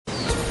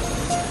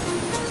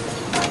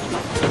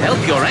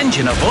Help your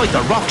engine avoid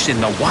the rocks in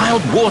the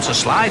wild water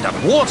slide at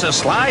Water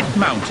Slide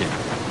Mountain.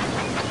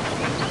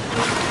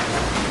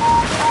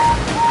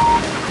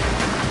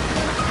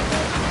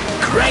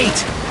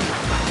 Great!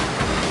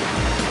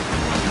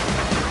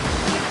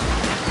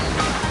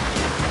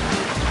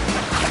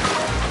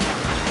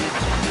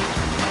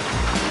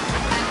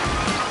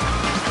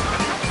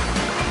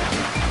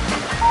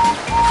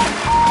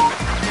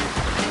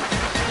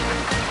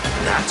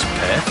 That's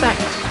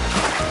perfect.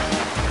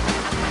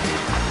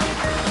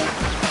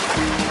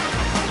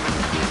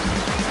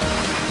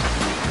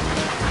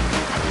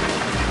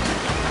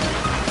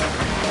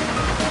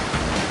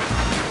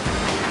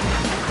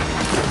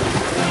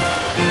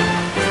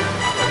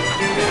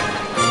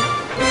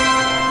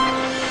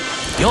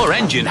 Your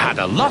engine had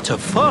a lot of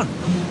fun.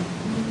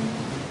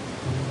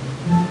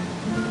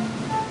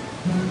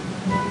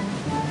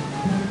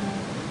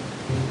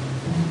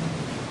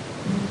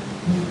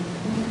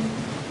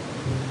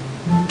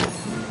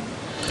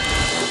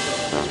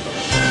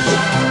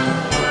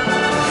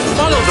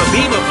 Follow the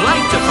beam of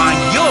light to find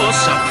your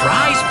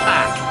surprise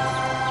pack.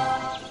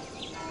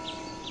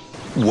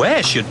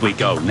 Where should we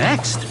go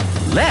next?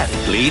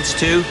 Left leads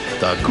to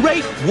the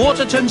Great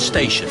Waterton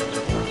Station.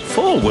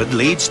 Forward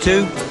leads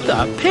to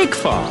the pig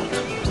farm.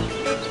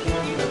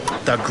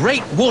 The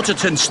Great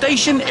Waterton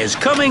Station is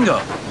coming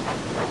up.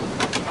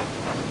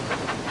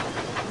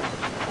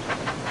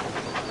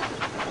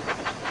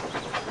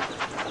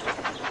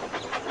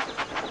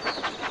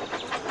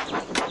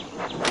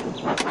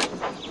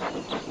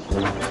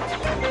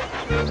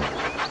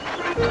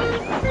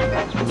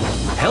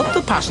 Help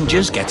the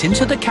passengers get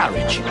into the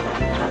carriage.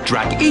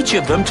 Drag each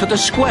of them to the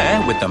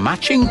square with the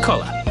matching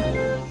colour.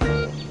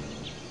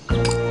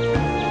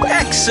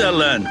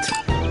 Excellent!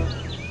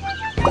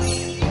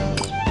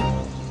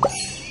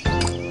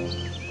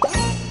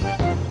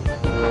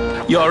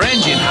 Your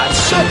engine had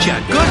such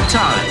a good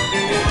time.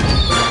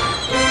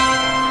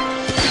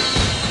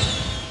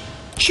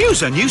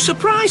 Choose a new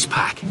surprise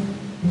pack.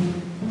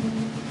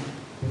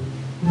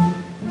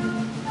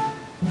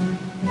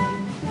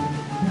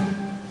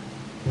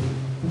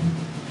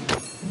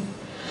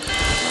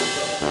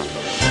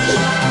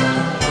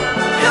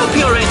 Help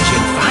your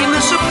engine find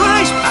the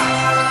surprise pack.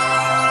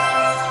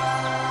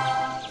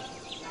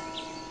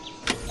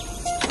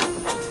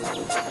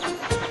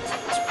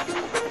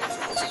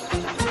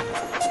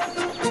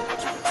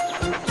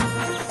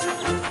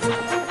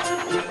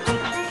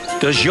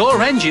 Does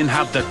your engine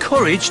have the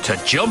courage to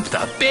jump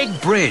the big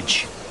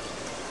bridge?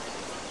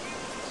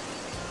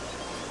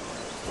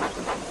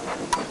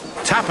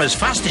 Tap as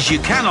fast as you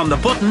can on the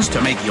buttons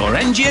to make your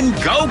engine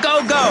go,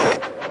 go, go!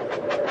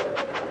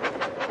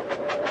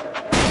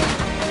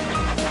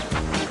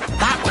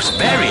 That was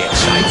very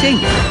exciting.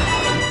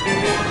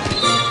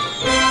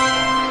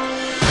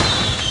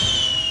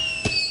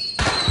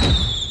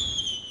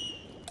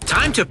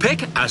 Time to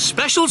pick a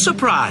special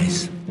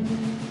surprise.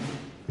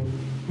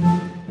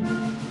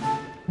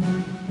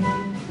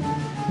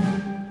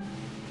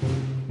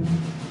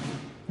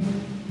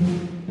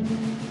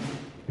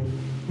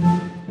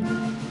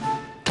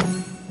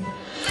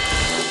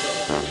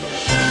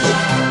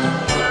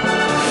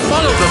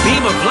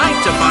 Beam of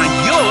light to find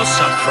your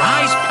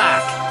surprise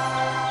pack.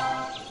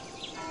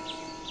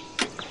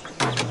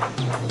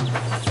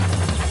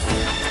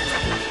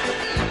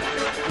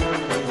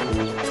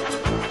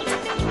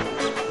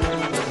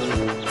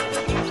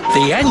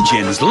 The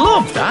engines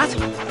love that.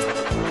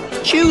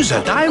 Choose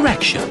a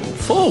direction.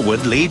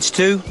 Forward leads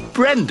to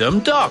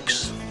Brendam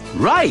Docks.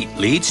 Right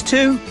leads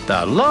to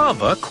the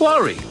Lava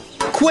Quarry.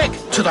 Quick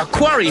to the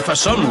quarry for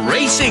some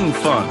racing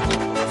fun.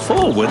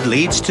 Forward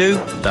leads to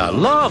the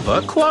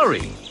Lava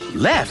Quarry.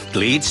 Left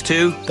leads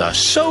to the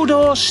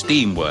Sodor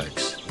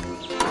Steamworks.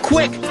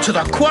 Quick to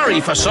the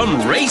quarry for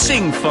some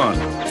racing fun.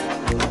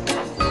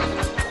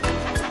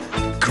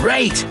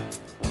 Great!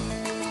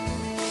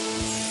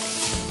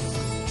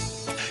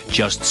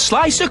 Just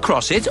slice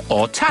across it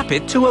or tap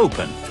it to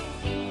open.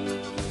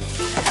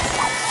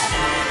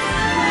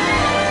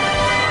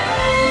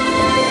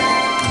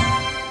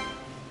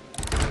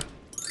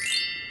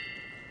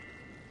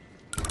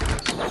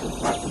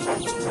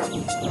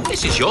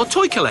 This is your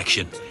toy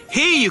collection.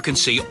 Here you can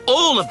see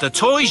all of the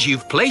toys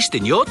you've placed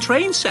in your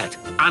train set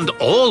and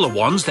all the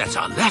ones that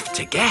are left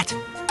to get.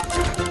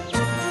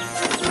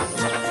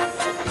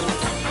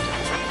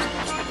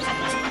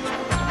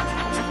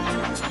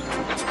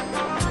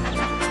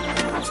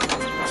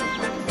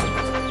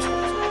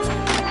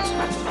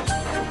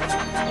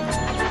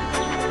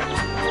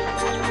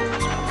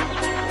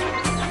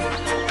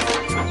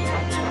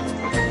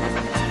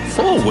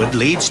 Forward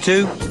leads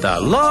to the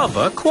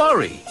Lava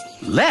Quarry.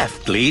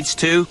 Left leads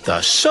to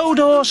the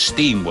Sodor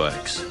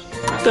Steamworks.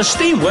 The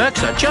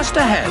steamworks are just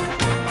ahead.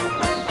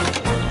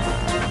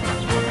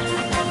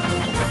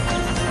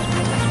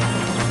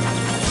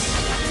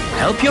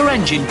 Help your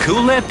engine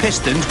cool their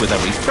pistons with a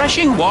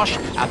refreshing wash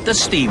at the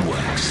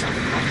steamworks.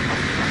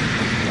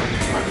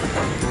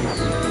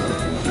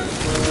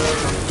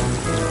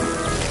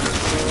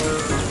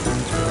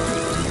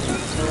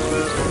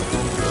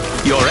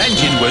 Your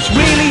engine was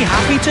really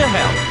happy to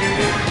help.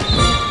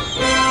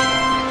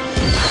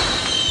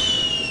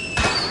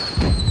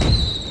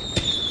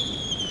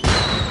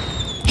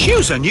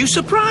 Choose a new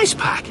surprise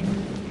pack.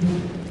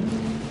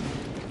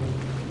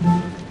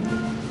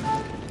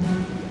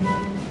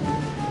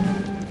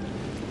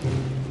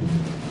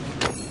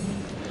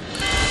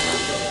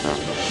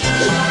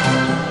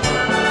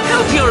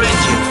 Help your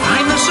engine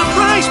find the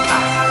surprise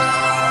pack.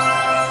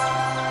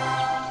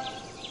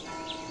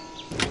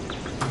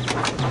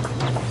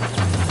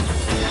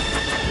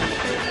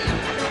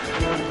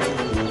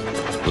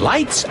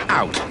 Lights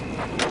out.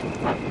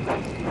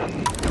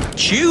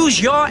 Choose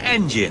your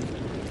engine.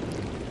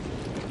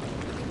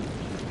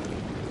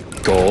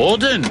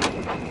 Gordon.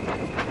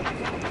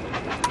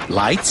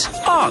 Lights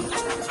on.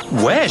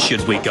 Where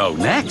should we go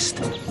next?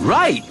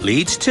 Right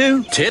leads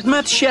to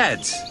Tidmouth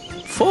Sheds.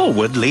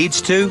 Forward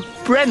leads to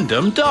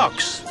Brendam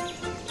Docks.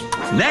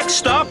 Next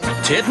stop,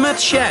 Tidmouth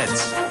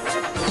Sheds.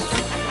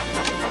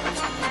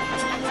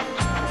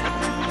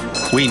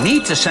 We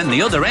need to send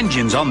the other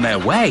engines on their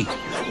way.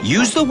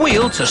 Use the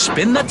wheel to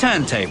spin the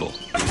turntable.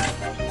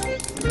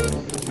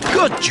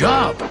 Good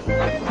job!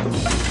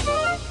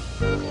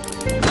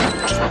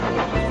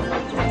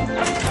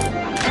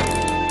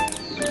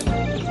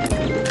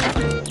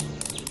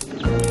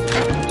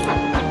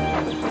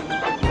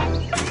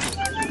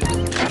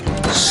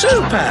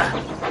 Super!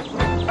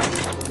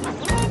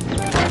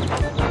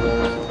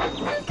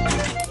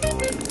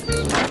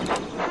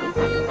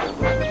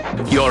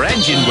 Your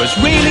engine was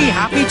really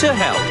happy to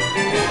help.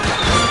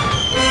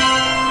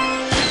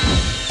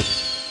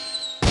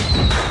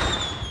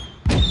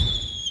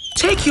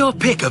 Take your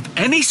pick of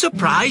any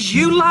surprise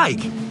you like.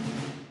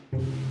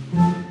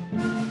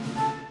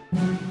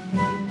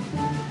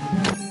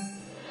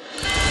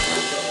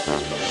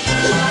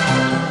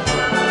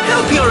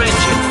 Help your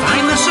engine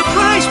find the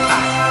surprise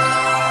pack.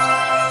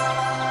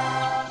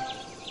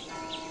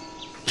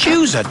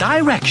 Choose a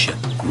direction.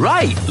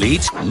 Right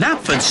leads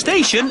Knapford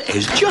Station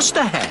is just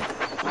ahead.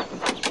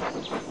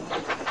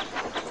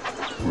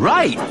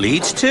 Right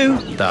leads to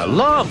the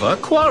Lava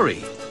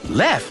Quarry.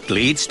 Left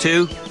leads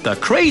to the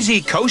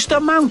Crazy Coaster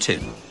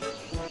Mountain.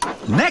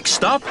 Next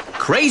stop,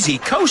 Crazy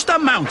Coaster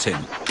Mountain.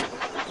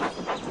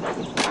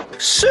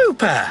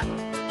 Super!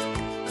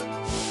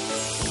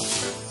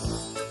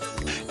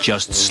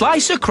 Just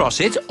slice across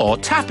it or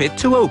tap it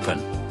to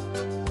open.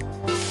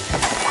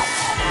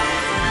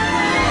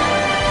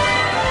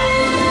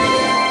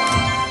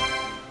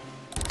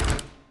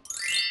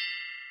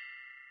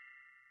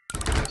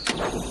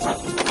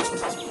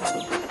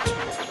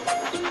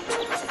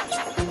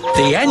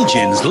 The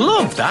engines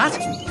love that.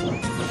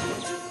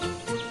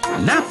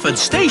 Knapford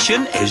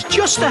Station is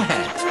just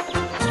ahead.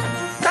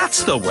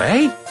 That's the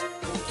way.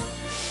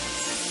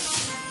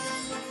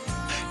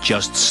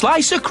 Just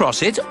slice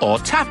across it or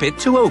tap it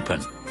to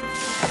open.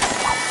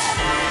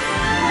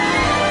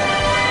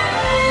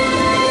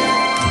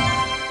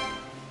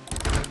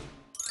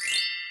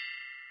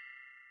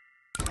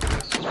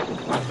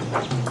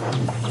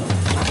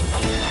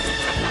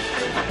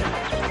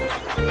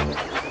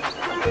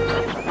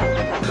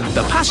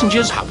 The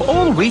passengers have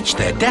all reached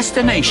their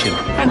destination,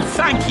 and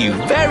thank you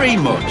very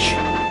much.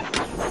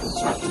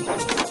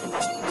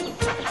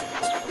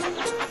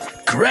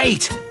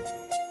 Great!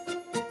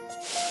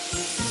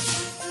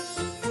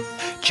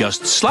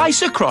 Just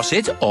slice across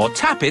it or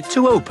tap it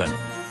to open.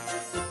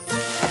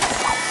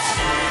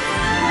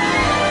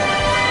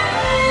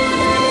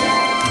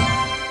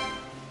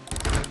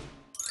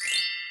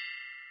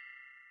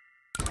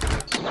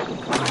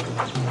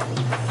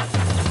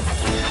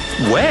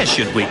 Where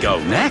should we go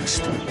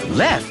next?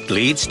 Left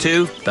leads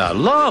to the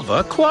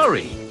Lava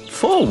Quarry.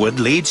 Forward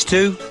leads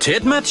to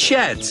Tidmouth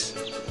Sheds.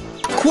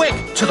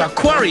 Quick, to the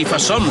quarry for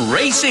some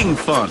racing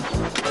fun.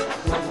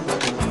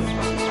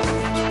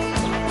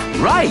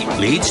 Right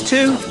leads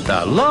to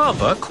the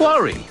Lava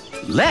Quarry.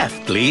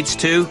 Left leads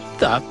to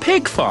the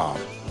Pig Farm.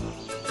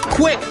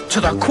 Quick,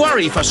 to the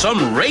quarry for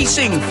some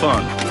racing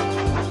fun.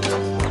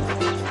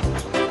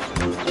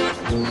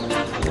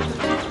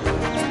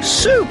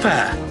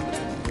 Super!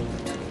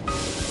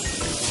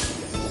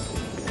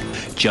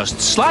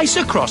 Just slice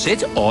across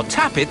it or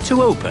tap it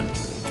to open.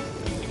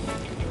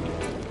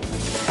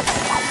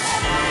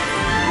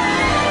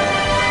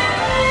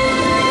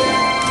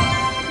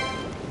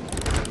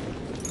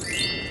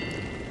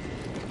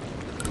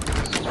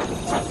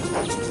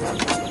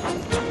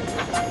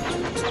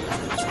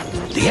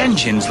 The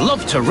engines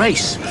love to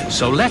race,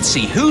 so let's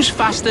see who's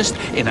fastest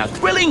in a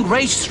thrilling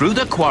race through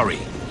the quarry.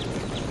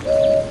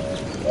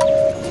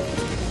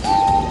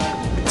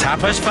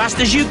 Tap as fast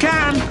as you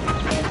can.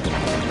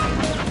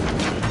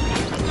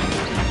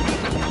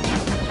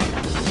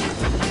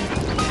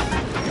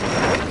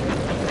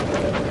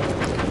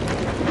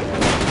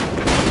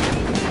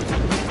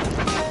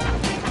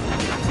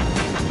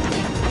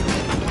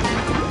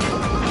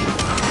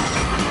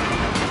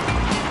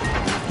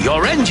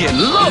 Your engine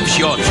loves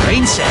your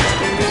train set.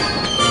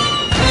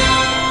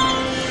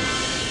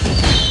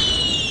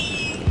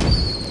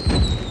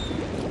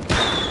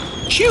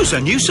 Choose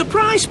a new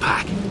surprise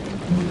pack.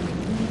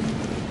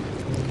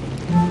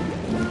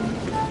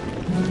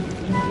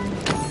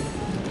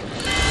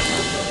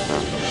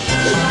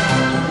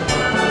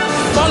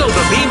 Follow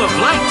the beam of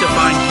light to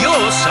find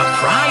your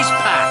surprise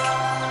path.